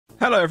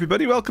Hello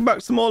everybody, welcome back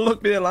to some more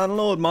Luck Be a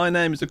Landlord. My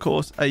name is of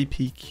course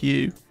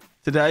APQ.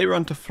 Today we're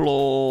on to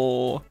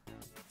floor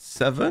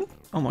 7.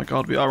 Oh my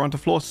god, we are on to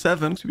floor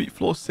 7 because we beat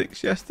floor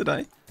 6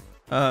 yesterday.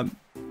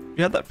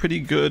 We had that pretty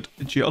good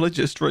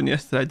geologist run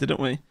yesterday, didn't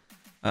we?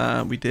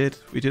 We did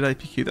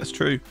APQ, that's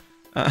true.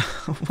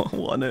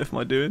 What on earth am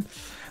I doing?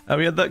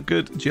 We had that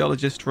good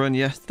geologist run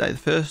yesterday, the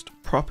first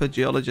proper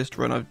geologist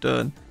run I've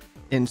done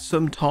in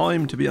some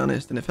time, to be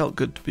honest, and it felt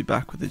good to be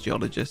back with the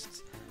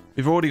geologists.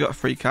 We've already got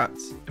free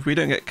cats. If we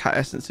don't get cat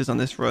essences on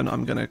this run,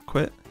 I'm going to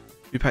quit.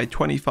 We paid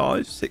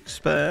 25, 6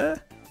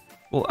 spare.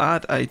 We'll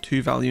add a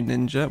 2 value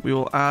ninja. We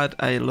will add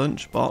a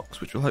lunchbox,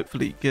 which will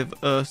hopefully give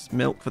us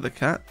milk for the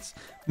cats.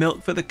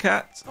 Milk for the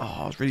cats.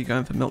 Oh, I was really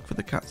going for milk for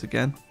the cats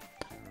again.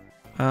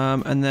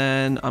 And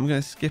then I'm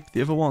going to skip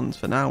the other ones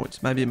for now,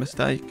 which may be a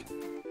mistake.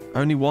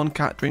 Only one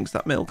cat drinks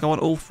that milk. I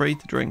want all 3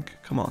 to drink.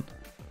 Come on.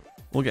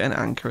 We'll get an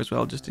anchor as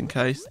well, just in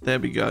case. There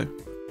we go.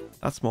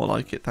 That's more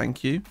like it.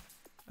 Thank you.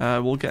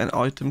 We'll get an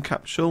item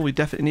capsule. We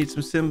definitely need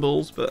some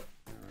symbols, but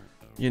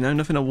you know,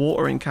 nothing a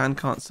watering can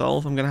can't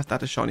solve. I'm going to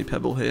add a shiny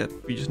pebble here.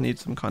 We just need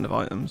some kind of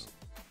items.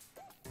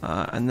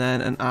 And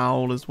then an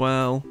owl as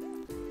well.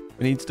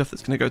 We need stuff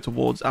that's going to go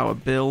towards our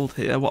build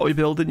here. What are we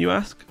building, you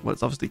ask? Well,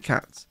 it's obviously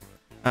cats.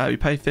 We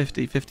pay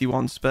 50,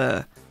 51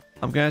 spare.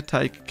 I'm going to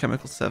take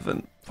chemical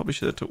 7. Probably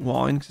should have took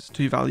wine because it's a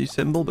 2 value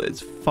symbol, but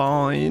it's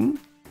fine.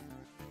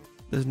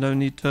 There's no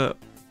need to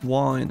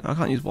wine. I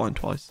can't use wine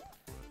twice.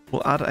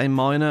 We'll add a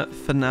miner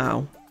for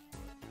now.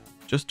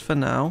 Just for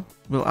now.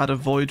 We'll add a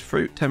void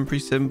fruit temporary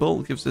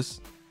symbol. It gives us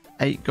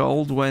 8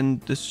 gold when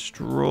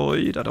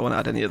destroyed. I don't want to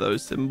add any of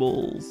those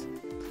symbols.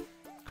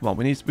 Come on,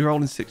 we're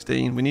rolling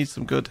 16. We need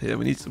some good here.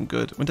 We need some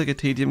good. We'll take a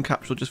tedium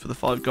capsule just for the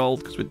 5 gold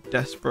because we're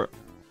desperate.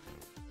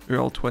 We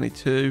roll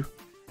 22. Okay,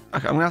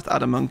 I'm going to have to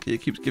add a monkey.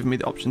 It keeps giving me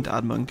the option to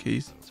add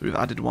monkeys. So we've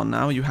added one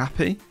now. Are you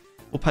happy?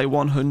 We'll pay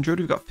 100.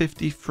 We've got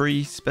 50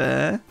 free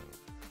spare.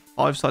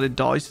 5-sided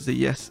dice is a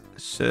yes,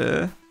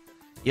 sir.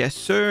 Yes,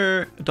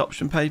 sir.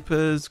 Adoption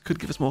papers could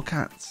give us more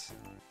cats.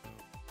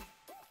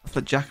 I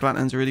feel like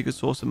jack-o'-lantern's a really good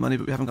source of money,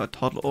 but we haven't got a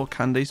toddler or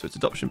candy, so it's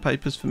adoption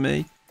papers for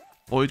me.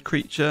 Void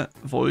creature,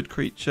 void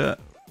creature.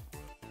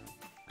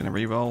 Gonna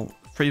re-roll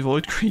 3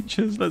 void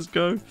creatures. Let's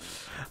go.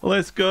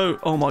 Let's go.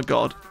 Oh my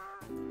god.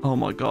 Oh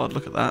my god,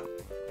 look at that.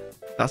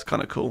 That's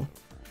kind of cool.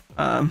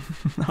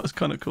 That was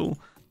kind of cool.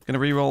 Gonna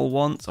re-roll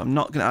once. I'm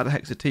not gonna add a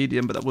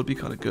hexatedium, but that would be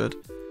kind of good.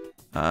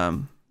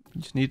 You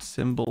just need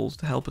symbols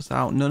to help us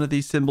out. None of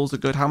these symbols are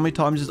good. How many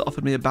times has it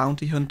offered me a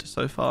bounty hunter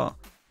so far?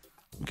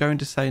 I'm going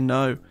to say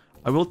no.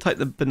 I will take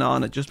the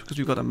banana just because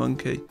we've got a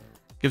monkey.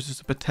 Gives us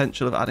the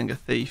potential of adding a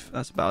thief.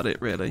 That's about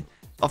it, really.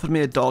 Offered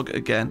me a dog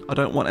again. I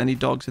don't want any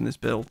dogs in this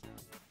build.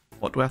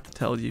 What do I have to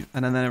tell you?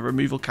 And then a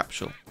removal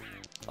capsule.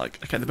 Like,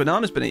 okay, the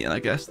banana's been eaten, I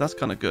guess. That's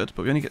kind of good,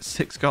 but we only get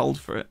 6 gold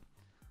for it.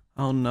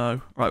 Oh,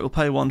 no. Right, we'll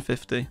pay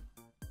 150.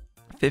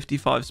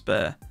 55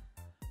 spare.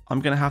 I'm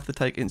going to have to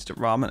take instant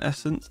ramen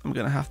essence. I'm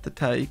going to have to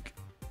take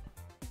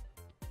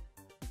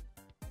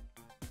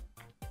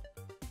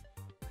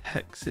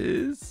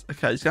hexes.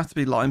 Okay, it's going to have to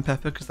be lime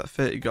pepper because that's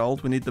 30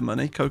 gold. We need the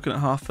money. Coconut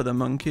half for the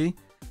monkey.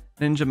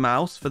 Ninja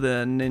mouse for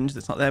the ninja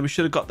that's not there. We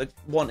should have got the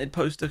wanted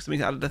poster because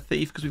we added a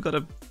thief because we've got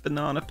a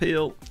banana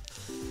peel.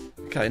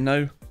 Okay,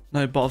 no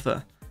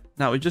bother.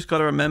 Now, we've just got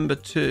to remember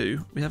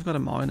too, we have got a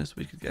miner so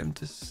we could get him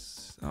to...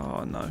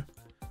 Oh, no.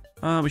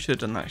 We should have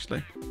done that,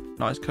 actually.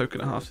 Nice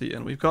coconut half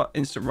eaten. We've got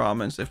instant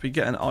ramen, so if we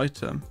get an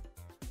item,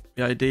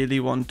 we ideally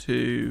want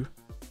to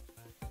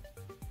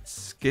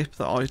skip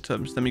the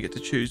items. Then we get to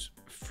choose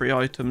 3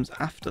 items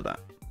after that.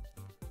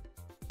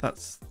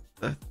 That's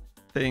the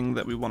thing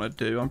that we want to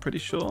do, I'm pretty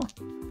sure.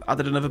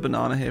 Added another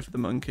banana here for the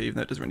monkey, even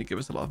though it doesn't really give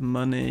us a lot of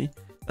money.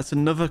 That's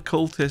another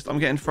cultist. I'm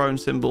getting thrown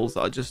symbols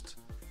that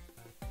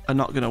are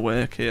not going to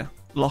work here.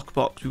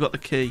 Lockbox, we've got the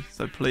key,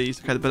 so please.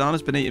 Okay, the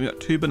banana's been eaten. We've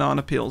got 2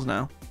 banana peels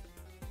now.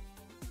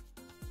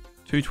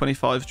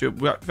 225.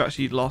 We've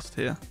actually lost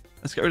here.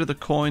 Let's get rid of the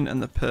coin and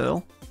the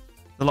pearl.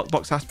 The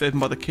lockbox has to be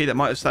opened by the key. That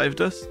might have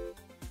saved us.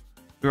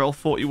 We roll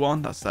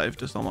 41. That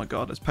saved us. Oh my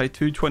god. Let's pay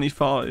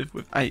 225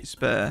 with 8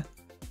 spare.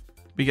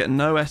 We get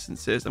no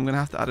essences. I'm going to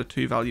have to add a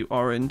 2 value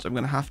orange. I'm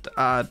going to have to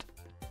add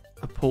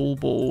a pool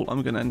ball.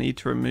 I'm going to need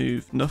to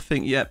remove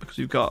nothing yet because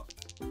we've got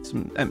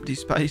some empty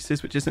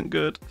spaces, which isn't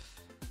good.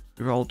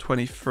 We rolled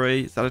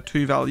 23. Is that a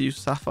 2 value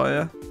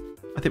sapphire?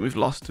 I think we've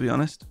lost, to be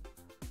honest.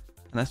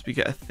 Unless we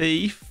get a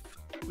thief.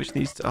 Which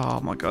needs to... Oh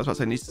my god, I was about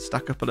to say needs to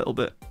stack up a little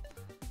bit.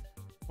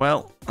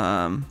 Well,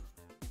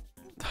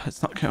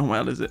 it's not going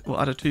well, is it?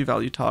 We'll add a 2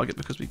 value target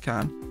because we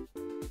can.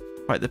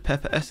 Right, the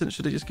pepper essence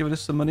should have just given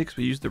us some money because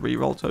we used the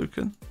reroll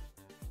token.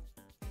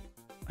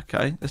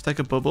 Okay, let's take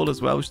a bubble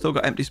as well. We've still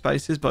got empty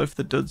spaces. Both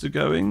the duds are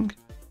going.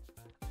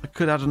 I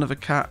could add another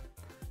cat.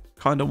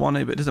 Kind of want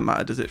it, but it doesn't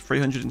matter, does it?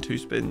 302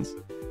 spins.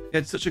 We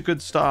had such a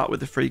good start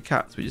with the 3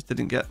 cats. We just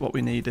didn't get what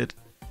we needed.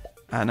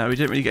 No, we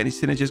didn't really get any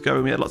synergies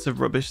going. We had lots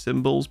of rubbish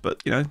symbols,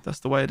 but, you know, that's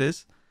the way it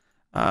is.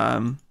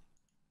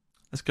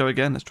 Let's go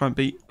again. Let's try and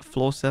beat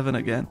floor 7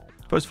 again.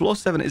 I suppose floor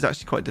 7 is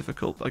actually quite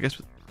difficult. I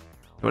guess,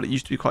 well, it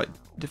used to be quite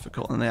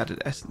difficult, and they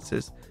added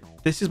essences.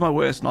 This is my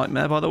worst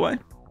nightmare, by the way.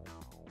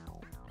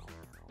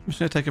 I'm just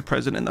going to take a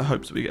present in the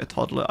hopes that we get a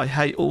toddler. I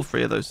hate all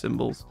 3 of those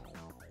symbols.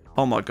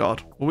 Oh my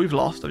god. Well, we've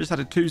lost. I've just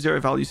added 2 0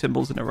 value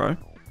symbols in a row.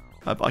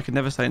 But I can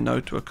never say no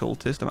to a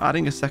cultist. I'm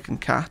adding a second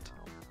cat,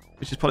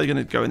 which is probably going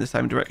to go in the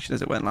same direction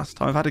as it went last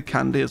time. I've added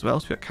candy as well,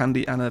 so we've got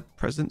candy and a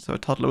present, so a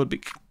toddler would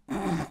be...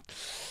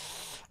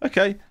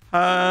 Okay.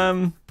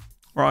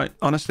 Right.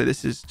 Honestly,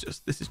 this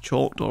is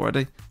chalked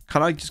already.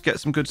 Can I just get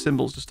some good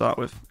symbols to start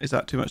with? Is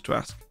that too much to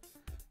ask?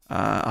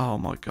 Oh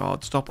my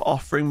god. Stop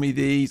offering me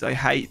these. I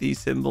hate these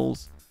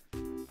symbols.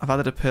 I've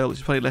added a pearl, which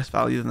is probably less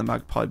value than the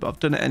magpie, but I've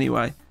done it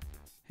anyway.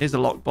 Here's a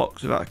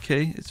lockbox without a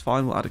key. It's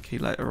fine. We'll add a key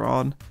later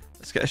on.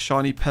 Let's get a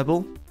shiny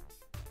pebble.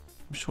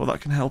 I'm sure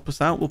that can help us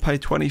out. We'll pay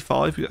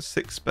 25. We've got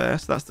 6 spare,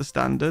 so that's the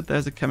standard.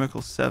 There's a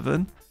chemical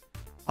 7.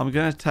 I'm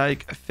going to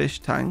take a fish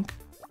tank,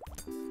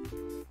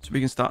 so we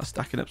can start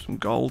stacking up some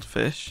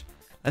goldfish.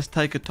 Let's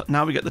take a...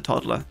 Now we get the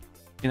toddler.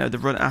 You know, the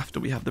run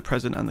after we have the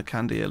present and the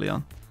candy early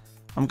on.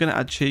 I'm going to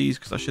add cheese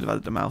because I should have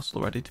added the mouse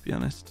already, to be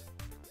honest.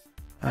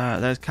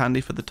 There's candy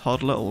for the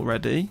toddler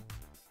already.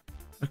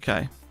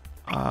 Okay.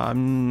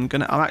 I'm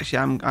gonna add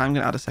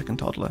a second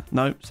toddler.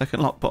 No,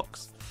 second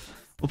lockbox.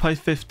 We'll pay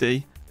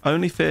 50.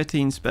 Only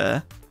 13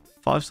 spare.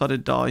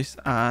 5-sided dice,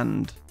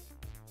 and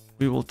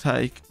we will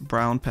take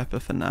brown pepper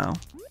for now.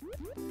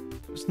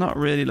 It's not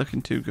really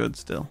looking too good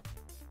still.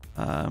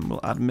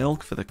 We'll add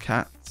milk for the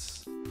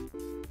cats.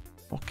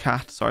 Or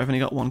cat. Sorry, I've only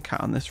got 1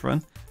 cat on this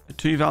run. A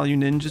 2 value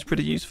ninja is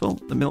pretty useful.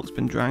 The milk's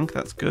been drank.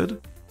 That's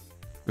good.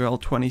 We roll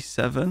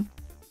 27.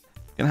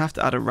 Gonna have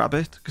to add a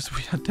rabbit because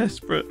we are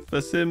desperate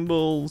for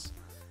symbols.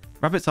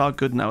 Rabbits are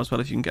good now as well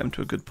if you can get them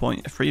to a good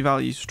point. A 3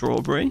 value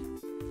strawberry.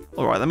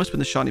 Alright, that must have been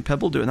the shiny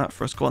pebble doing that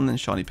for us. Go on then,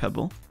 shiny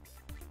pebble.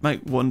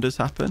 Make wonders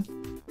happen.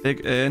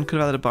 Big urn. Could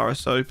have added a bar of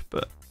soap,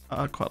 but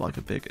I quite like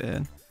a big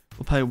urn.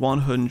 We'll pay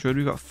 100.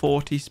 We've got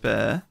 40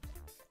 spare.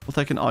 We'll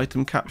take an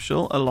item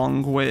capsule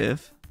along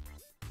with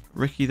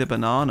Ricky the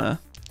banana.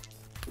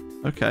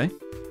 Okay,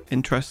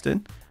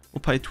 interesting.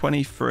 We'll pay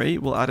 23.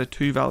 We'll add a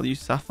 2 value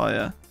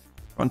sapphire.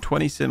 We're on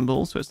 20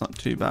 symbols, so it's not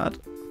too bad.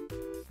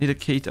 Need a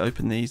key to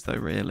open these though,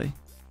 really.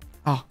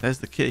 Oh, there's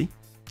the key.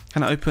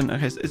 Can I open?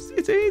 Okay, so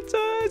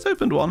it's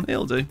opened one.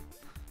 It'll do.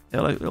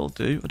 It'll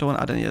do. I don't want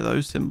to add any of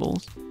those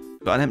symbols.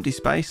 We've got an empty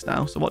space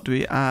now. So what do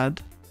we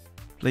add?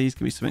 Please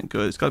give me something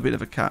good. It's got to be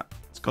another cat.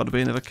 It's got to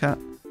be another cat.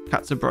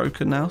 Cats are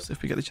broken now, so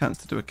if we get the chance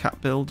to do a cat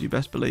build, you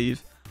best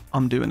believe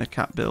I'm doing a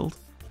cat build.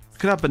 We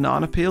could have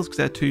banana peels because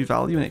they're 2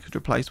 value and it could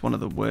replace one of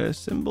the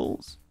worst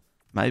symbols.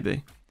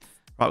 Maybe.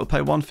 Right, we'll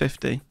pay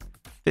 150.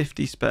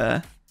 50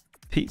 spare.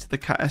 Pizza the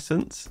cat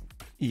essence.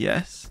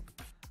 Yes.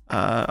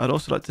 I'd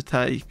also like to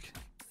take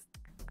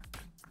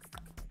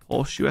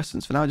horseshoe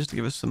essence for now, just to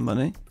give us some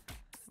money.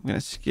 I'm going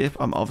to skip.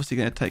 I'm obviously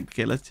going to take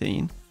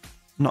guillotine.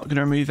 I'm not going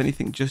to remove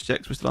anything just yet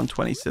because we're still on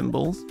 20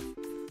 symbols.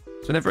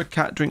 So whenever a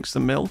cat drinks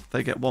some milk,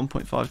 they get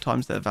 1.5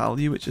 times their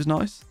value, which is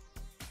nice.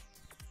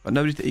 But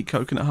nobody to eat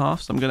coconut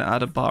half, so I'm going to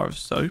add a bar of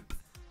soap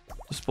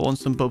to spawn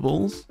some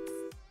bubbles.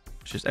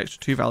 Which is extra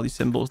 2 value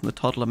symbols, and the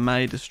toddler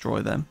may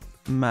destroy them.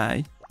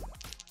 May.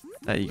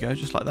 There you go,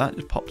 just like that.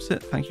 Just pops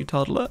it. Thank you,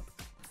 toddler.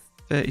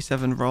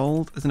 37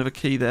 rolled. There's another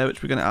key there,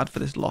 which we're going to add for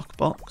this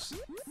lockbox,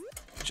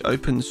 which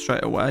opens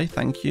straight away.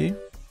 Thank you.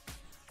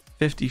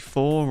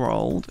 54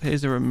 rolled.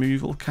 Here's a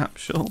removal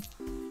capsule,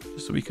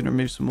 just so we can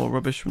remove some more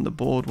rubbish from the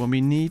board when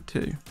we need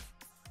to.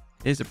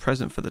 Here's a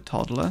present for the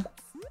toddler.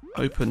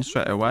 Open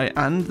straight away,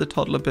 and the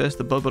toddler burst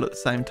the bubble at the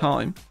same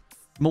time.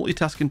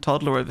 Multitasking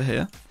toddler over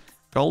here.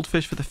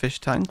 Goldfish for the fish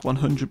tank,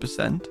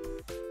 100%.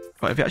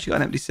 Right, have you actually got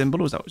an empty symbol,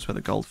 or was that just where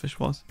the goldfish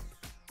was?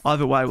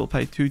 Either way, we'll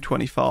pay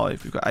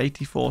 225. We've got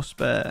 84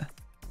 spare.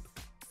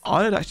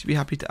 I'd actually be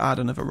happy to add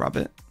another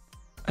rabbit,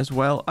 as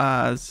well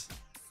as...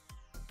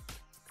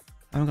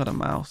 I haven't got a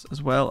mouse.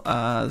 As well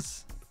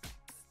as...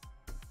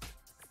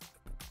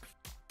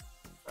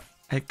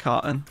 egg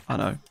carton. I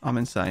know, I'm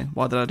insane.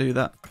 Why did I do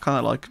that? I kind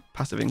of like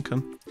passive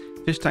income.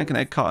 Fish tank and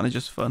egg carton are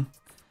just fun.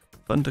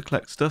 Fun to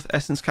collect stuff.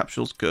 Essence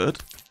capsule's good.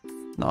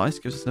 Nice.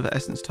 Gives us another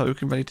essence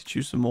token. Ready to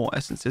choose some more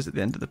essences at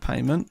the end of the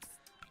payment.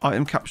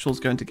 Item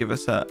capsule's going to give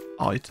us an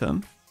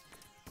item.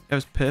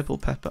 There's purple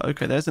pepper.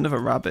 Okay, there's another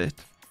rabbit.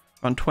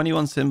 We're on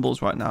 21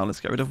 symbols right now. Let's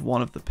get rid of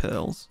one of the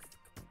pearls.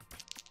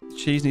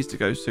 Cheese needs to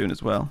go soon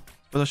as well.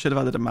 But I should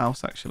have added a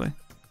mouse, actually.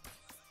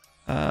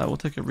 We'll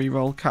take a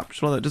reroll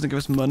capsule, although it doesn't give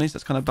us money, so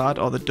that's kind of bad.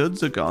 Oh, the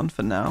duds are gone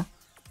for now.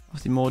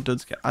 Obviously, more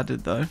duds get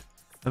added, though.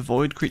 A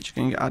void creature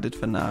can get added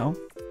for now.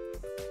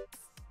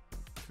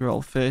 We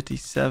roll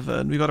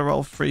 37. We got to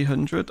roll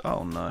 300.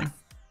 Oh, no.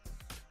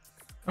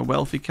 A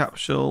wealthy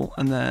capsule,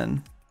 and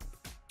then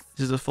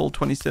this is a full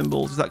 20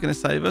 symbols. Is that going to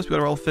save us? We got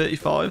to roll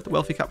 35. The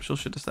wealthy capsule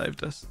should have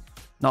saved us.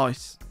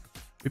 Nice.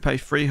 We pay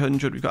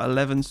 300. We've got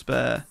 11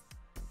 spare.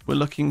 We're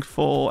looking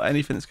for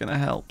anything that's going to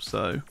help,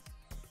 so...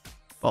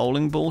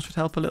 bowling ball should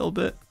help a little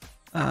bit.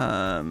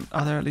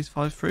 Are there at least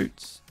 5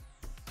 fruits?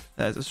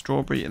 There's a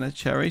strawberry and a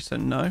cherry, so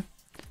no. It's going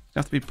to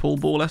have to be pool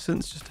ball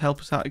essence just to help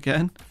us out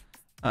again.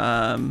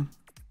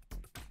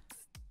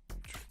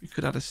 We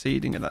could add a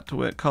seeding and that to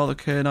work. Carl the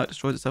Kernite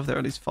destroys itself. There are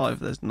at least 5.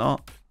 There's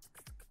not.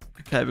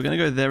 Okay, we're going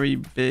to go very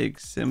big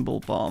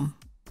symbol bomb.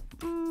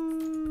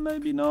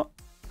 Maybe not.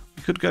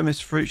 We could go Miss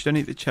Fruit. You don't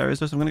eat the cherries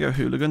though, so I'm going to go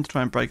Hooligan to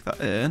try and break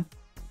that urn.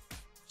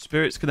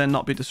 Spirits can then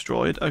not be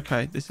destroyed.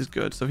 Okay, this is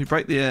good. So if we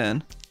break the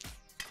urn,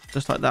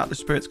 just like that, the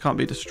spirits can't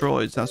be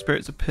destroyed. So now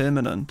spirits are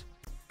permanent.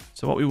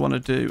 So what we want to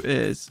do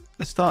is,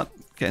 let's start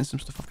getting some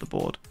stuff off the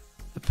board.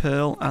 The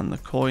pearl and the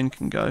coin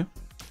can go.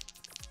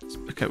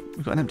 Okay,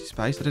 we've got an empty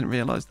space. I didn't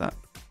realise that.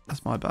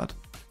 That's my bad.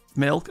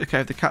 Milk. Okay,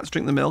 if the cats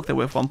drink the milk, they're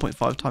worth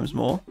 1.5 times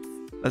more.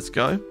 Let's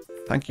go.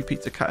 Thank you,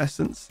 Pizza Cat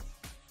Essence.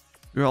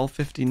 We roll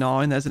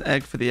 59. There's an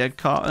egg for the egg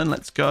carton.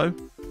 Let's go.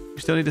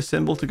 We still need a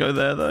symbol to go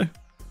there, though.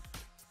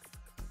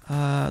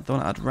 Don't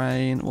want to add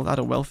rain. We'll add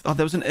a wealth. Oh,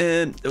 there was an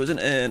urn. There was an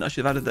urn. I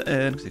should have added the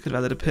urn because it could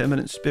have added a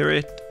permanent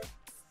spirit.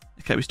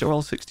 Okay, we still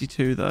roll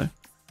 62, though.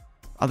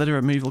 Added a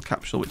removal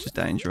capsule, which is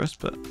dangerous,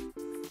 but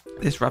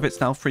this rabbit's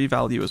now free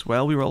value as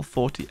well. We roll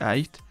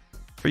 48.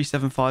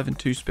 375 and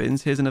 2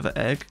 spins. Here's another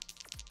egg.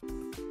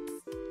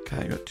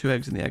 Okay, got 2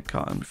 eggs in the egg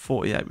carton.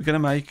 48. We're going to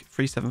make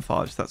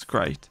 375, so that's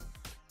great.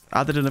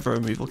 Added another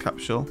removal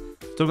capsule.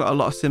 Still got a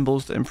lot of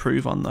symbols to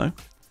improve on, though.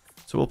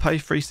 So we'll pay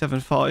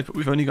 375, but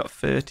we've only got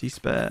 30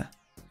 spare.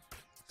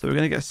 So we're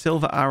going to get a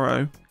silver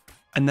arrow,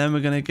 and then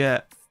we're going to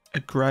get a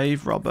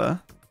grave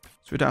robber.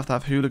 So we don't have to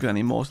have hooligan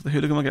anymore, so the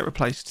hooligan will get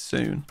replaced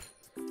soon.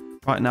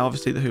 Right now,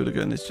 obviously, the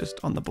hooligan is just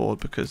on the board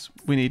because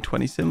we need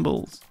 20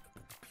 symbols.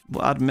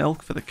 We'll add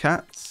milk for the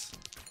cats.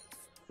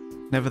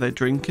 Whenever they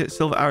drink it,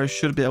 silver arrows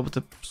should be able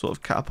to sort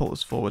of catapult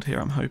us forward here,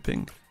 I'm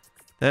hoping.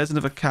 There's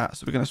another cat,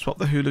 so we're going to swap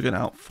the hooligan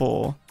out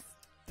for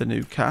the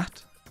new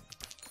cat.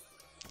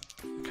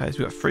 Okay, so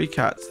we've got 3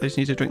 cats. They just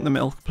need to drink the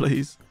milk,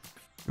 please.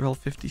 We roll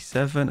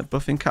 57. A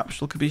buffing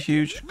capsule could be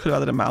huge. Could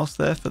have added a mouse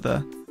there for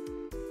the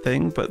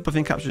thing, but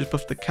buffing capsule just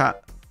buffed the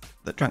cat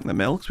that drank the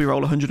milk. So we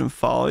roll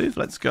 105.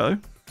 Let's go.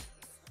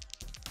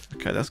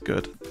 Okay, that's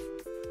good.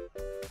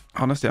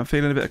 Honestly, I'm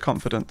feeling a bit of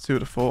confidence. Who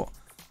would have thought?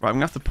 Right, I'm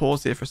going to have to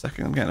pause here for a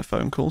second. I'm getting a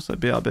phone call, so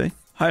BRB.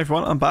 Hi,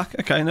 everyone. I'm back.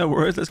 Okay, no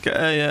worries. Let's get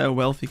a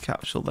wealthy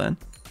capsule then.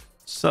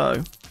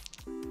 So,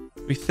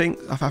 I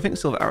think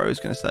Silver Arrow is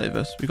going to save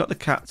us. We got the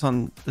cats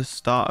on the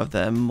start of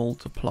their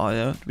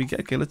multiplier. Did we get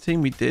a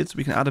guillotine? We did. So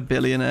we can add a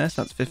billionaire.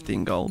 So that's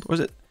 15 gold. Or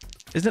isn't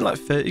it like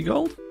 30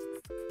 gold?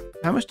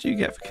 How much do you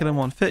get for killing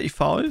one?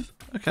 35?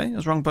 Okay, I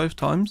was wrong both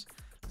times.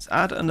 Let's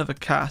add another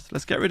cat.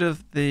 Let's get rid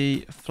of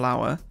the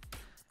flower,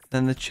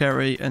 then the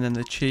cherry, and then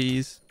the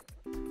cheese.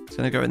 It's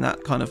going to go in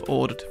that kind of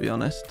order, to be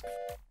honest.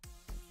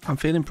 I'm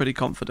feeling pretty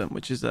confident,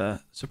 which is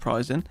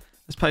surprising.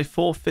 Let's pay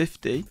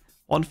 450.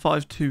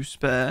 152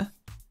 spare.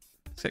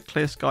 Let's get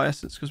clear sky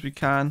essence because we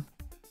can.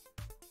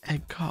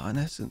 Egg carton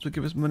essence will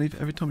give us money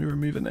for every time we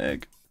remove an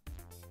egg.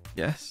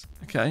 Yes.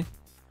 Okay.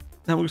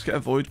 Now we'll just get a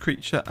void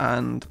creature,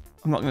 and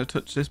I'm not going to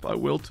touch this, but I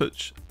will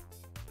touch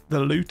the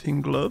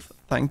looting glove.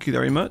 Thank you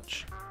very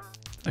much.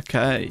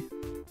 Okay.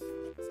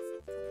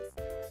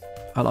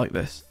 I like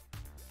this.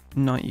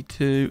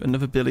 92.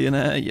 Another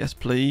billionaire. Yes,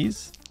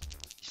 please.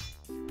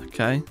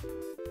 Okay.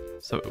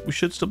 So we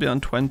should still be on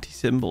 20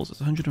 symbols. It's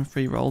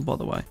 103 roll, by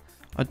the way.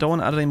 I don't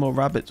want to add any more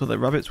rabbits, although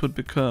rabbits would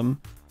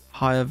become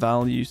higher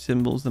value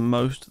symbols than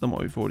most than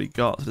what we've already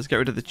got. So let's get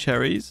rid of the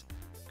cherries,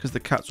 because the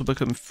cats will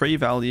become free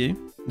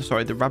value.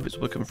 Sorry, the rabbits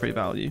will become free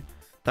value.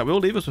 That will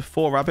leave us with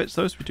 4 rabbits,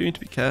 though, so we do need to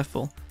be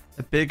careful.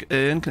 A big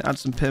urn can add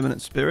some permanent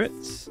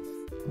spirits.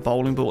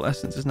 Bowling ball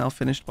essence is now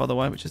finished, by the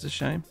way, which is a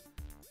shame.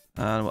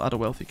 And we'll add a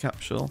wealthy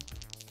capsule.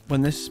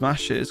 When this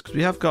smashes, because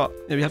we have got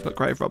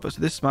grave robber,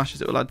 so this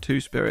smashes, it will add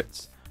 2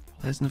 spirits. Oh,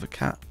 there's another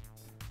cat.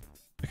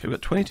 Okay, we've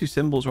got 22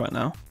 symbols right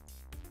now.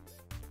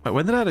 Wait,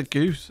 when did I add a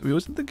goose? We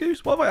wasn't the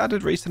goose? What have I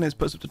added recently? It's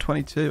put us up to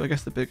 22. I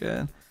guess the big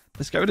urn.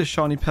 Let's get rid of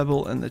shiny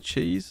pebble and the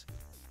cheese.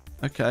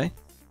 Okay.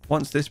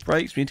 Once this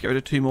breaks, we need to get rid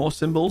of 2 more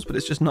symbols, but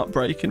it's just not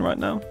breaking right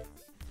now.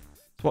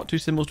 So what 2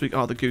 symbols do we...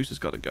 Oh, the goose has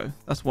got to go.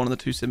 That's one of the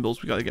 2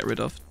 symbols we got to get rid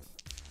of.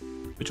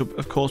 Which will,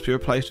 of course, be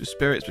replaced with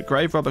spirits. But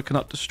grave robber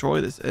cannot destroy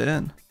this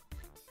urn.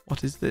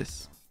 What is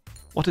this?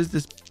 What is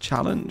this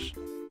challenge?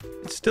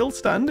 It's still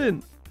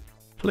standing.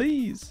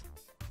 Please.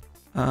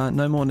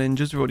 No more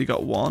ninjas. We've already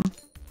got 1.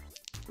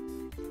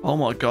 Oh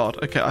my god.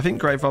 Okay, I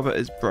think grave robber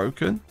is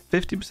broken.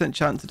 50%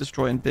 chance of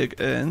destroying big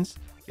urns.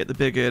 Yet the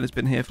big urn has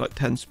been here for like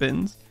 10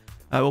 spins.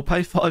 We'll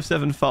pay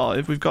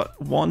 575. We've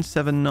got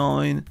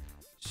 179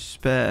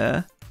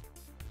 spare.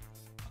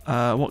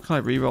 What can I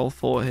reroll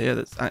for here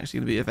that's actually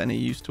going to be of any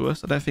use to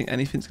us? I don't think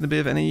anything's going to be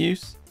of any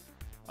use.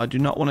 I do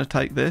not want to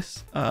take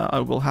this. I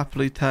will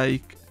happily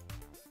take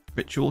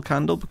ritual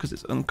candle because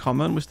it's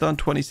uncommon. We're still on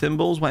 20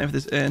 symbols, waiting for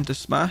this urn to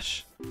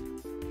smash.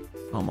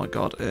 Oh my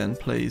god, urn,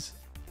 please.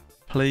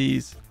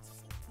 Please.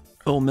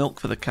 All milk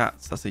for the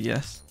cats. That's a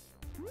yes.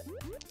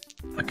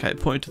 Okay,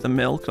 point to the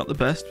milk. Not the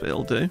best, but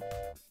it'll do.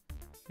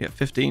 We get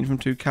 15 from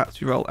 2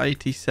 cats. We roll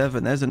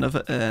 87. There's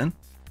another urn.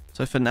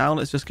 So for now,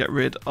 let's just get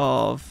rid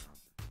of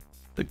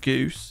the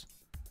goose.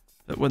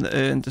 But when the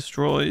urn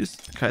destroys...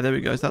 Okay, there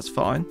we go. That's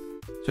fine.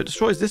 So it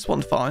destroys this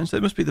one fine. So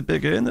it must be the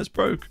big urn that's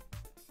broke.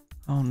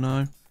 Oh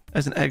no.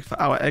 There's an egg for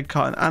our egg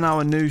carton and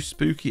our new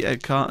spooky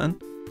egg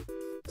carton.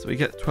 So we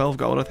get 12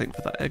 gold, I think,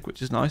 for that egg,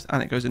 which is nice.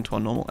 And it goes into our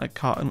normal egg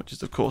carton, which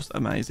is, of course,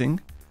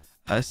 amazing.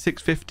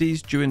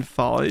 650s due in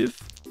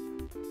 5.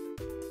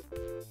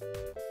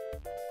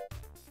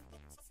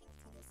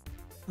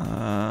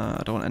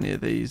 I don't want any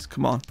of these.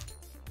 Come on.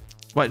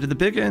 Wait, did the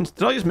big urns...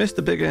 Did I just miss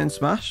the big urn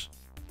smash?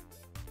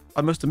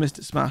 I must have missed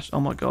it smash. Oh,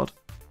 my God.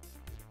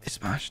 It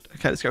smashed.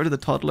 Okay, let's get rid of the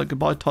toddler.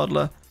 Goodbye,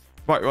 toddler.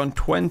 Right, we're on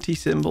 20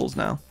 symbols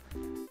now.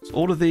 So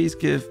all of these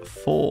give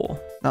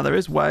 4. Now, there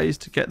is ways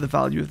to get the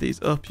value of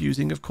these up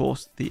using, of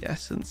course, the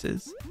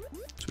essences.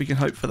 So we can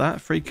hope for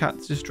that. 3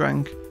 cats just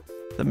drank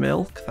the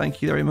milk.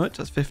 Thank you very much.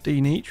 That's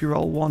 15 each. We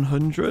roll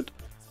 100.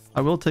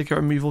 I will take a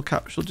removal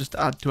capsule just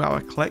to add to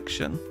our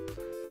collection,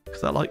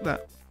 because I like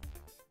that.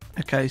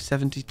 Okay,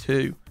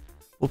 72.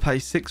 We'll pay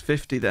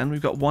 650 then.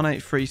 We've got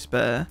 183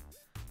 spare.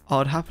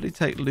 I'd happily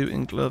take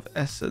looting glove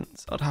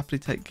essence. I'd happily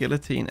take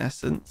guillotine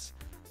essence.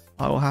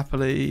 I will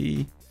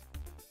happily...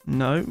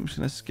 No, I'm just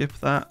going to skip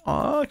that.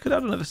 Oh, I could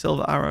add another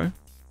silver arrow.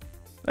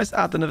 Let's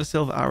add another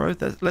silver arrow.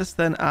 Let's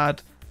then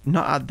add...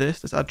 Not add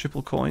this. Let's add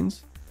triple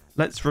coins.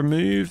 Let's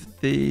remove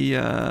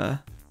the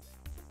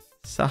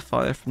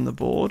sapphire from the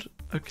board.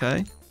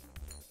 Okay.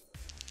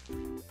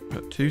 We've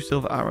got 2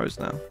 silver arrows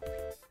now.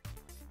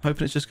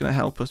 Hoping it's just going to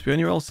help us. We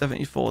only rolled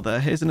 74 there.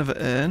 Here's another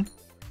urn.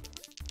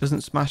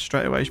 Doesn't smash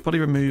straight away. Should probably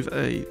remove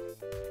a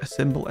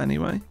symbol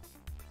anyway.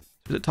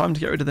 Is it time to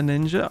get rid of the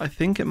ninja? I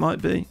think it might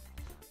be.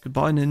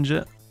 Goodbye,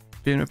 ninja.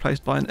 Being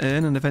replaced by an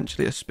urn and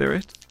eventually a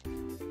spirit.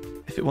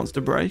 If it wants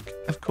to break,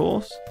 of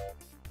course.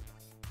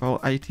 Roll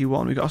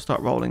 81. We've got to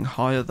start rolling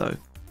higher, though.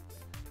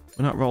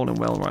 We're not rolling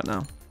well right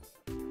now.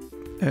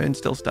 Urn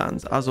still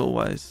stands, as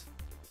always.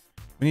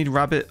 We need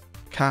rabbit,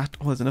 cat.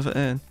 Oh, there's another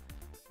urn.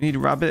 We need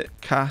rabbit,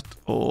 cat,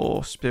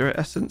 or spirit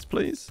essence,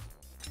 please.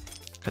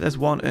 Okay, there's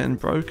 1 urn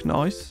broke.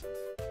 Nice.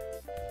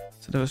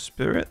 So there's a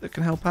spirit that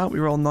can help out. We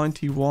roll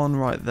 91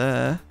 right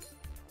there.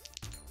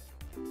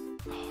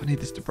 Oh, I need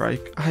this to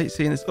break. I hate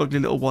seeing this ugly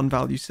little 1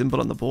 value symbol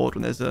on the board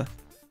when there's a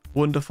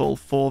wonderful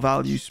 4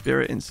 value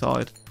spirit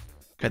inside.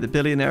 Okay, the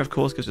billionaire, of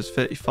course, gives us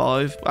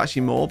 35. Well,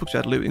 actually more, because we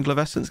had looting glove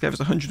essence. Gave us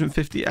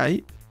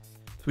 158.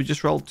 So we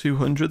just rolled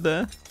 200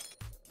 there.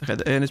 Okay,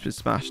 the urn has been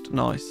smashed.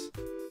 Nice.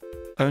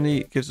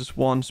 Only gives us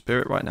 1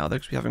 spirit right now, though,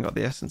 because we haven't got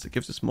the essence. It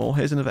gives us more.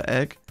 Here's another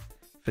egg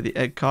for the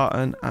egg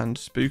carton and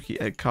spooky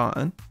egg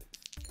carton.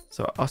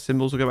 So our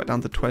symbols will go back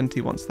down to 20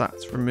 once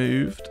that's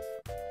removed.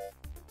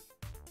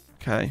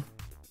 Okay.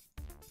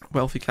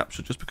 Wealthy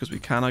capture just because we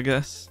can, I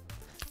guess.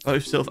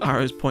 Both silver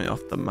arrows point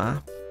off the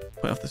map.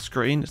 Point off the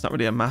screen. It's not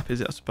really a map, is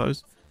it, I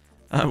suppose?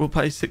 We'll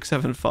pay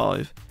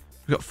 675.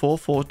 We've got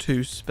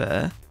 442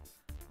 spare.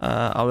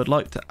 I would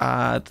like to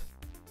add...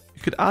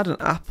 You could add an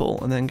apple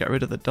and then get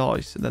rid of the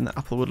dice, and then the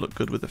apple would look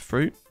good with the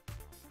fruit.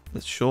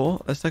 That's sure.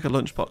 Let's take a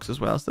lunchbox as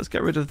well. So let's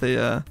get rid of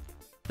the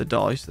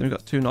dice. Then we've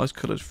got 2 nice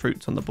coloured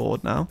fruits on the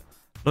board now.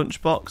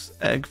 Lunchbox,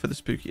 egg for the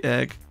spooky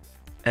egg,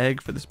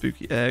 egg for the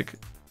spooky egg,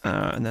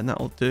 and then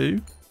that'll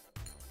do.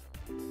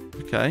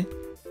 Okay.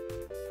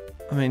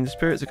 I mean, the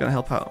spirits are going to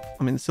help out.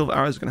 I mean, the silver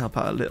arrows are going to help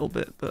out a little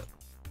bit, but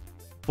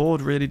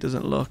board really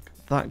doesn't look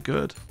that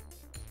good.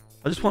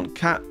 I just want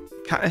cat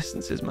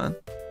essences, man.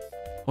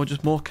 Or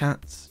just more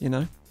cats, you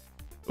know.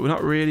 But we're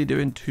not really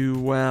doing too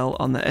well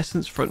on the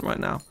essence front right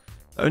now.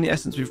 The only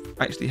essence we've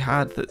actually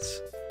had that's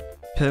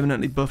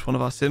permanently buffed one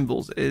of our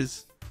symbols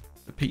is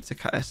the pizza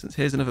cat essence.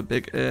 Here's another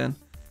big urn.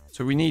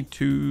 So we need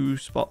 2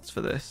 spots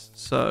for this.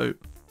 So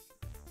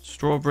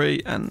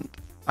strawberry and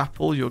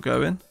apple, you're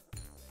going.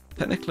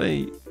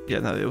 Technically, yeah,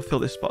 no, it'll fill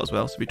this spot as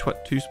well. So it'll be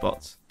 2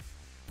 spots.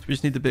 So we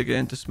just need the big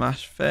urn to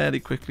smash fairly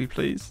quickly,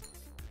 please.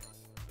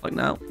 Like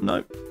now.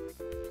 No.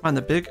 Man,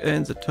 the big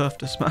urns are tough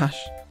to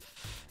smash.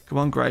 Come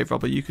on, grave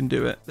robber, you can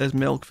do it. There's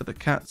milk for the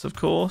cats, of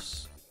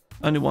course.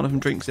 Only one of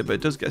them drinks it, but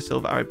it does get a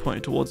silver arrow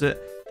pointed towards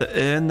it. The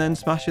urn then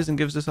smashes and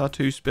gives us our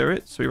 2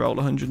 spirits. So we roll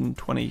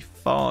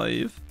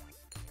 125.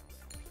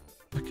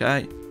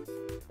 Okay.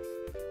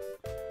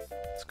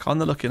 It's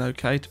kind of looking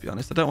okay, to be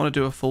honest. I don't want to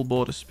do a full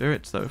board of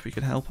spirits, though, if we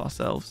can help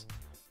ourselves.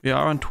 We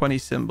are on 20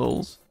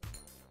 symbols.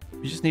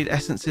 We just need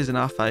essences in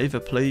our favour,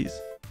 please.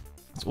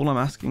 That's all I'm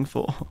asking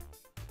for.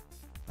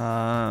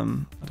 I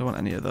don't want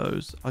any of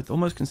those. I'd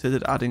almost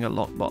considered adding a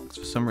lockbox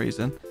for some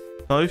reason.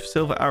 Both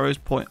silver arrows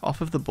point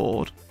off of the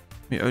board.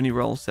 We only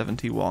roll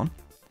 71.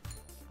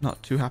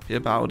 Not too happy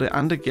about it.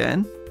 And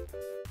again.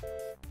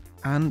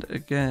 And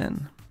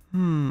again.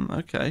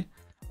 Okay.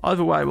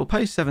 Either way, we'll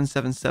pay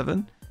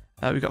 777.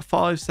 We've got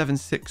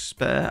 576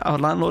 spare. Our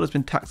landlord has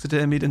been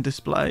taxidermied and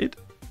displayed.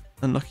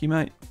 Unlucky,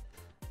 mate.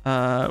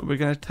 We're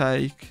going to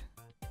take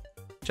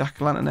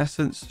jack-o'-lantern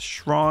essence,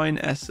 shrine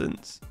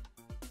essence.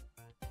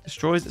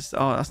 Destroys it.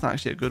 Oh, that's not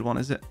actually a good one,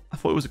 is it? I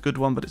thought it was a good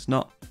one, but it's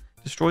not.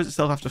 Destroys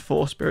itself after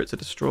 4 spirits are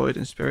destroyed,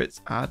 and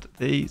spirits add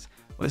these.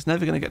 Well, it's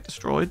never going to get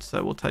destroyed,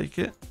 so we'll take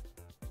it.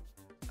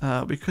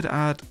 We could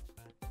add,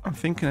 I'm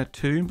thinking a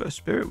tomb, but a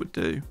spirit would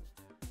do.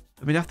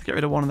 Then we'd have to get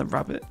rid of one of the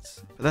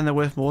rabbits. But then they're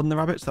worth more than the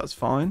rabbits, that's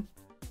fine.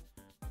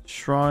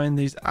 Shrine,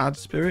 these add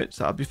spirits.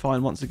 That'd be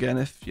fine once again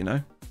if, you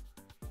know,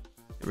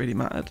 it really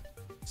mattered.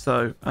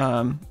 So,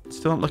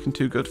 still not looking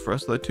too good for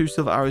us, though. 2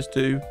 silver arrows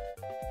do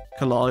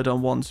collide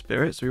on 1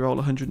 spirit, so we roll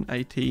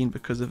 118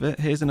 because of it.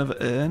 Here's another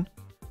urn.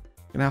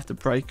 Gonna have to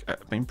break a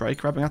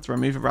rabbit. I have to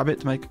remove a rabbit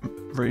to make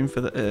room for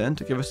the urn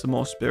to give us some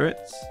more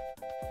spirits.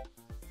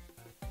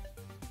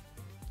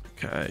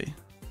 Okay.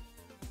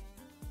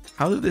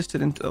 How did this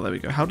turn into? Oh, there we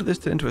go. How did this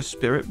turn into a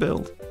spirit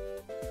build?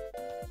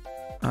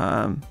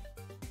 I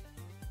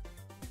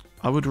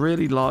would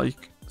really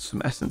like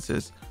some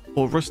essences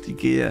or rusty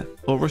gear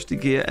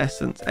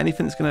essence.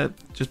 Anything that's gonna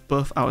just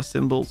buff our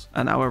symbols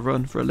and our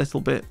run for a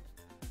little bit,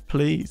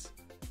 please.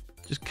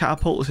 Just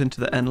catapult us into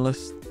the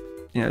endless.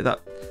 You know that.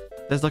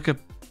 There's like a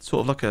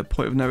sort of like a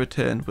point of no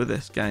return with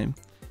this game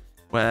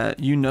where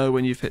you know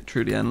when you've hit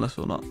truly endless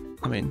or not.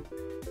 I mean,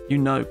 you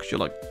know, because you're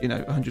like, you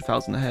know,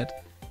 100,000 ahead.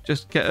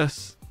 Just get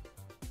us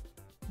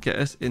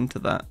into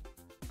that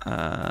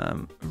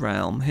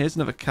realm. Here's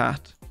another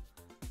cat.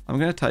 I'm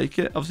going to take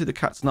it. Obviously the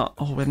cat's not,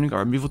 oh, we haven't even got a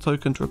removal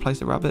token to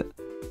replace a rabbit.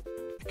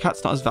 The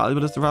cat's not as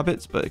valuable as the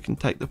rabbits, but it can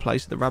take the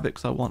place of the rabbit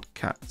because I want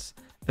cats.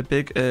 A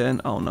big urn,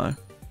 oh no.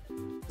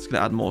 It's going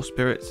to add more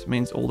spirits. It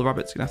means all the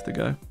rabbits are going to have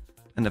to go.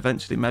 And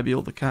eventually maybe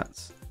all the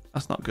cats.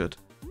 That's not good.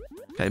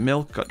 Okay,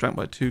 milk got drank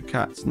by 2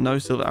 cats. No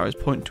silver arrows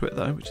point to it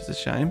though, which is a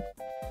shame.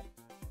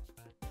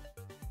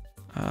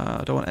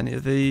 I don't want any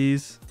of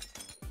these.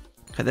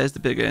 Okay, there's the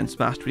big urn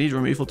smashed. We need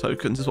removal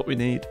tokens is what we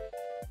need.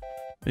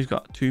 We've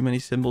got too many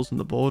symbols on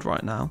the board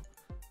right now.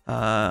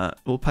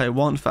 We'll pay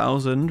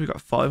 1,000. We've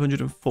got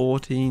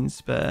 514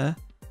 spare.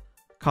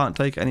 Can't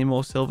take any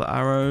more silver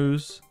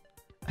arrows.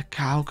 A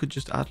cow could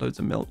just add loads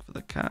of milk for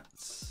the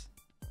cats.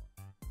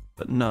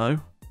 But no.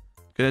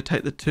 I'm going to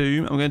take the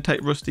tomb. I'm going to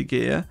take rusty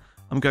gear.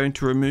 I'm going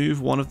to remove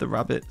one of the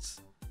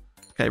rabbits.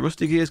 Okay,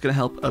 rusty gear is going to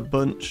help a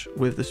bunch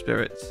with the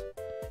spirits.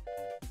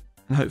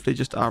 And hopefully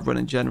just our run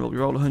in general. We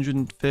rolled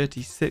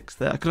 136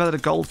 there. I could have had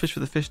a goldfish for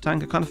the fish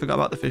tank. I kind of forgot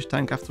about the fish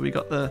tank after we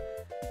got the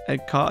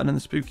egg carton and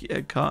the spooky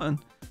egg carton.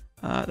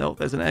 Oh,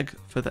 there's an egg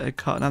for the egg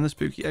carton and the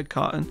spooky egg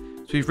carton.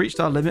 So we've reached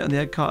our limit on the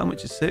egg carton,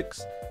 which is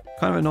 6.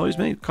 Kind of annoys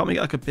me. Can't we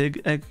get like a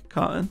big egg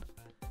carton?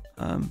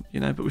 You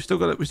know, but we still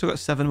got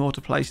 7 more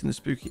to place in the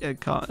spooky egg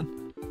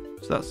carton.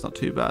 So that's not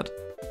too bad.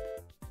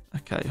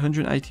 Okay,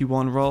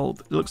 181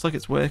 rolled. It looks like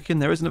it's working.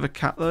 There is another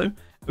cat though.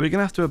 Are we going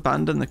to have to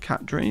abandon the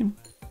cat dream?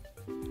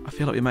 I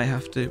feel like we may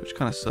have to, which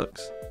kind of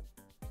sucks.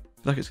 I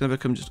feel like it's going to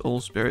become just all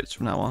spirits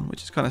from now on,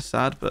 which is kind of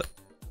sad, but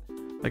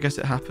I guess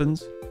it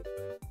happens.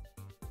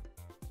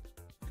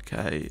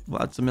 Okay,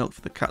 we'll add some milk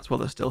for the cats while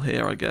they're still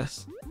here, I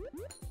guess.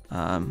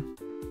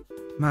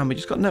 Man, we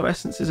just got no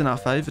essences in our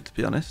favour, to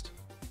be honest.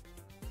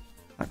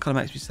 That kind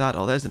of makes me sad.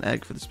 Oh, there's an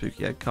egg for the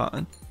spooky egg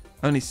carton.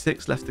 Only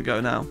 6 left to go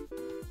now.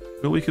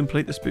 Will we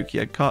complete the spooky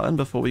egg carton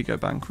before we go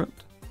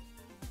bankrupt?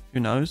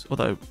 Who knows?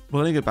 Although, we'll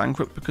only go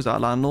bankrupt because our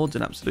landlord's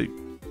an absolute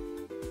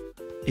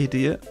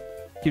idiot.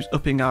 Keeps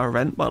upping our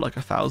rent by like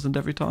 1,000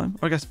 every time.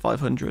 Or I guess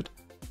 500.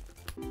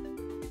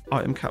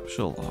 Item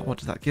capsule. Oh, what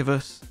does that give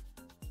us?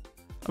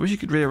 I wish you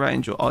could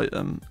rearrange your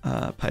item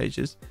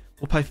pages.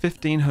 We'll pay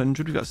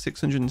 1,500. We've got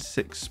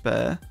 606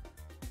 spare.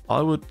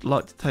 I would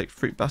like to take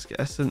fruit basket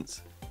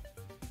essence.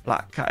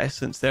 Black cat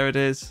essence. There it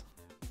is.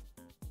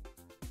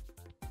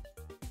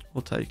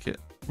 We'll take it.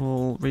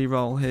 We'll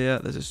re-roll here.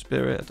 There's a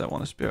spirit. I don't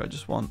want a spirit. I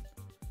just want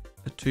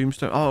a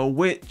tombstone. Oh, a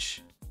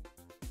witch.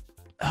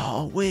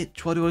 Oh, a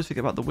witch. Why do I always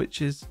forget about the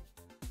witches?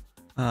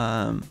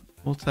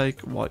 We'll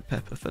take white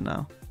pepper for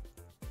now.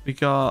 We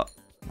got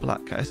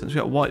black cat essence. We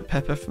got white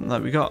pepper from... No,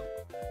 we got...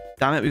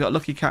 Damn it, we got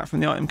lucky cat from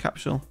the item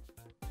capsule.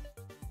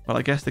 Well,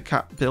 I guess the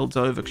cat builds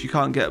over because you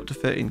can't get up to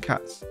 13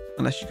 cats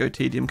unless you go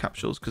tedium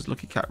capsules because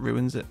lucky cat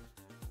ruins it.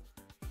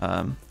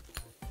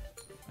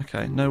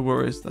 Okay, no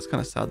worries. That's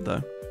kind of sad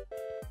though.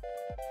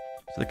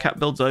 So the cat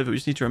builds over. We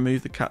just need to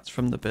remove the cats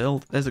from the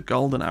build. There's a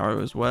golden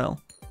arrow as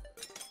well.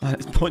 And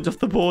it's points off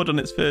the board on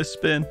its first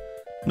spin.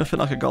 Nothing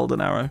like a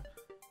golden arrow.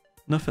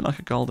 Nothing like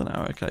a golden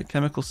arrow. Okay,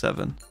 chemical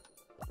 7.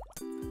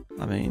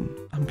 I mean,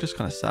 I'm just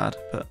kind of sad,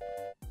 but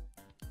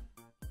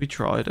we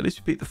tried. At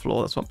least we beat the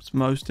floor. That's what's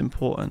most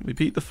important. We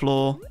beat the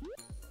floor.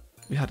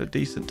 We had a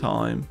decent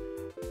time.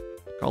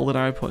 Golden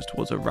arrow points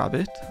towards a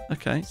rabbit.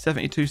 Okay,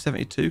 72,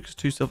 72, because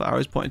 2 silver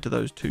arrows pointing to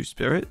those 2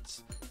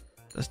 spirits.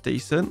 That's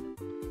decent.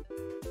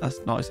 That's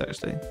nice,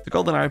 actually. The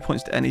golden arrow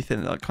points to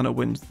anything that kind of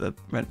wins the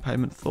rent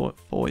payment for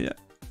you.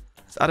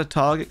 Let's add a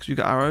target because we've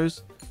got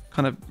arrows.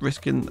 Kind of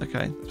risking...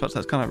 Okay,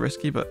 that's kind of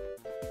risky, but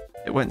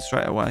it went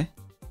straight away.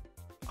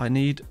 I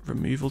need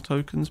removal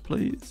tokens,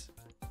 please.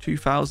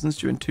 2,000s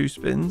during 2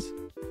 spins.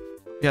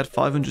 We had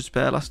 500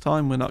 spare last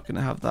time. We're not going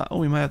to have that. Oh,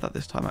 we may have that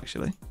this time,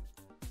 actually.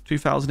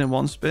 2,000 in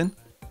 1 spin.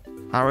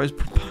 Arrows,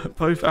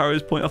 both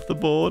arrows point off the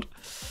board.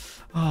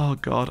 Oh,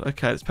 God.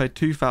 Okay, let's pay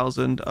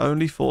 2,000.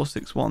 Only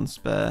 461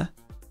 spare.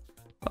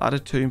 We'll add a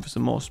tomb for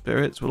some more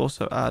spirits. We'll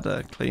also add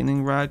a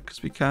cleaning rag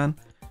because we can.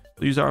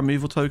 We'll use our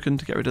removal token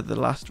to get rid of the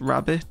last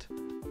rabbit.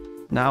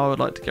 Now I would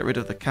like to get rid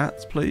of the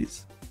cats,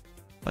 please.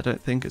 I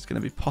don't think it's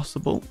going to be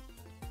possible.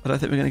 I don't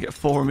think we're going to get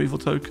 4 removal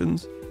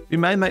tokens. We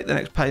may make the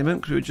next payment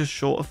because we were just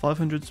short of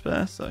 500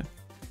 spare. So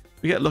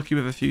we get lucky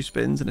with a few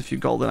spins and a few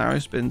golden arrow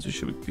spins, we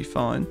should be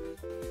fine.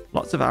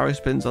 Lots of arrow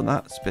spins on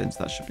that spins,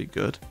 that should be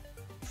good.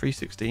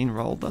 316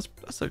 rolled,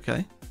 that's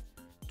okay.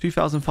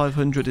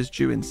 2,500 is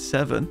due in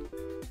 7.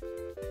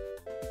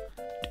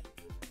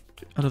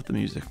 I love the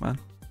music, man.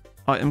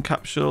 Item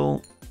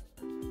capsule.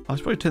 I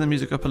should probably turn the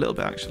music up a little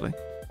bit, actually.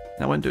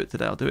 I won't do it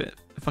today, I'll do it.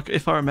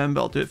 If I remember,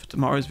 I'll do it for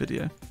tomorrow's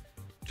video.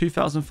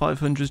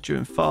 2,500 is due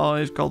in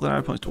 5. Golden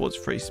arrow points towards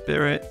free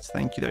spirits.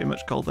 Thank you very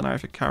much, golden arrow,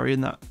 for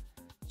carrying that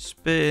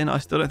spin. I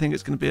still don't think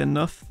it's going to be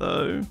enough,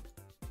 though.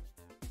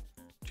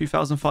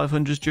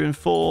 2,500 is due in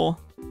 4.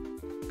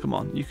 Come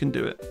on, you can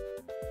do it.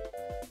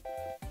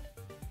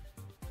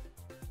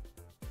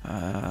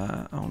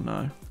 Oh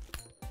no.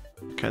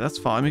 Okay, that's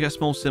fine. We get a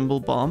small symbol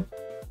bomb.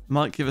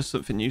 Might give us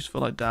something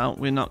useful, I doubt.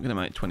 We're not going to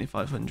make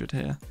 2,500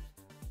 here.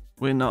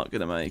 We're not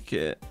going to make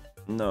it.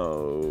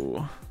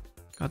 No.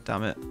 God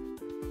damn it.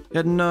 We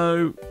had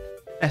no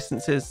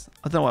essences.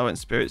 I don't know why I went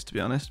spirits, to be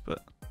honest,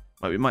 but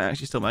wait, we might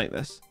actually still make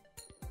this.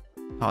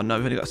 Oh no,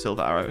 we've only got a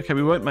silver arrow. Okay,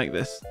 we won't make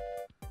this.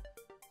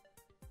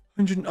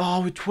 100.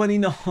 Oh, we're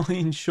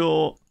 29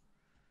 short.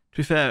 To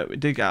be fair, we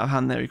did get out of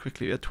hand very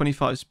quickly. We had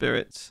 25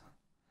 spirits.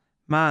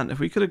 Man, if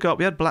we could have got...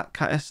 We had black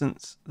cat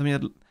essence. Then we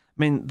had... I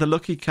mean, the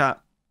lucky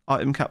cat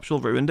item capsule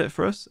ruined it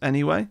for us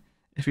anyway.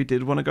 If we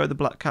did want to go the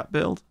black cat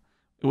build,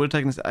 it would have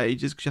taken us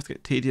ages because you have to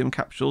get tedium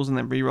capsules and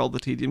then re-roll the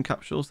tedium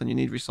capsules. Then you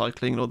need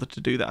recycling in order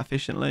to do that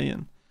efficiently.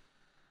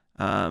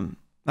 And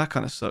that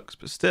kind of sucks.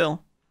 But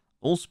still,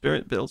 all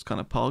spirit builds kind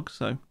of pog.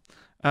 So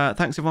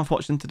thanks everyone for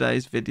watching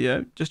today's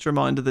video. Just a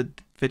reminder, the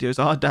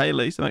videos are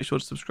daily, so make sure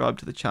to subscribe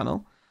to the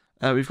channel.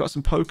 We've got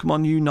some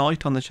Pokemon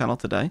Unite on the channel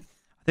today.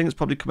 I think it's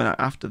probably coming out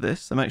after this,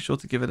 so make sure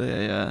to give it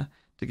a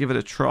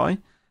try.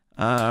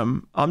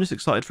 I'm just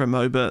excited for a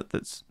MOBA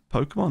that's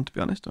Pokemon, to be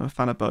honest. I'm a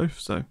fan of both,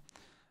 so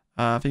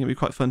I think it'll be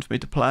quite fun for me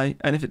to play.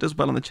 And if it does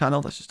well on the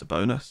channel, that's just a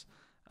bonus.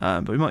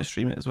 But we might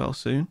stream it as well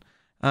soon.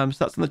 So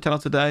that's on the channel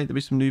today. There'll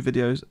be some new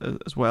videos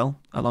as well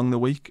along the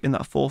week in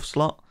that 4th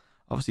slot.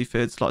 Obviously,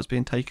 3rd slot is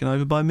being taken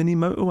over by Mini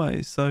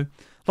Motorways. So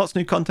lots of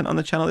new content on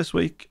the channel this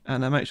week,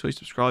 and make sure you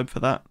subscribe for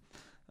that.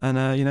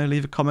 And, you know,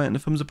 leave a comment and a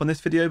thumbs up on this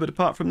video. But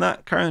apart from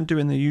that, carry on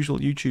doing the usual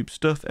YouTube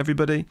stuff,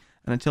 everybody.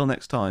 And until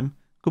next time,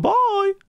 goodbye.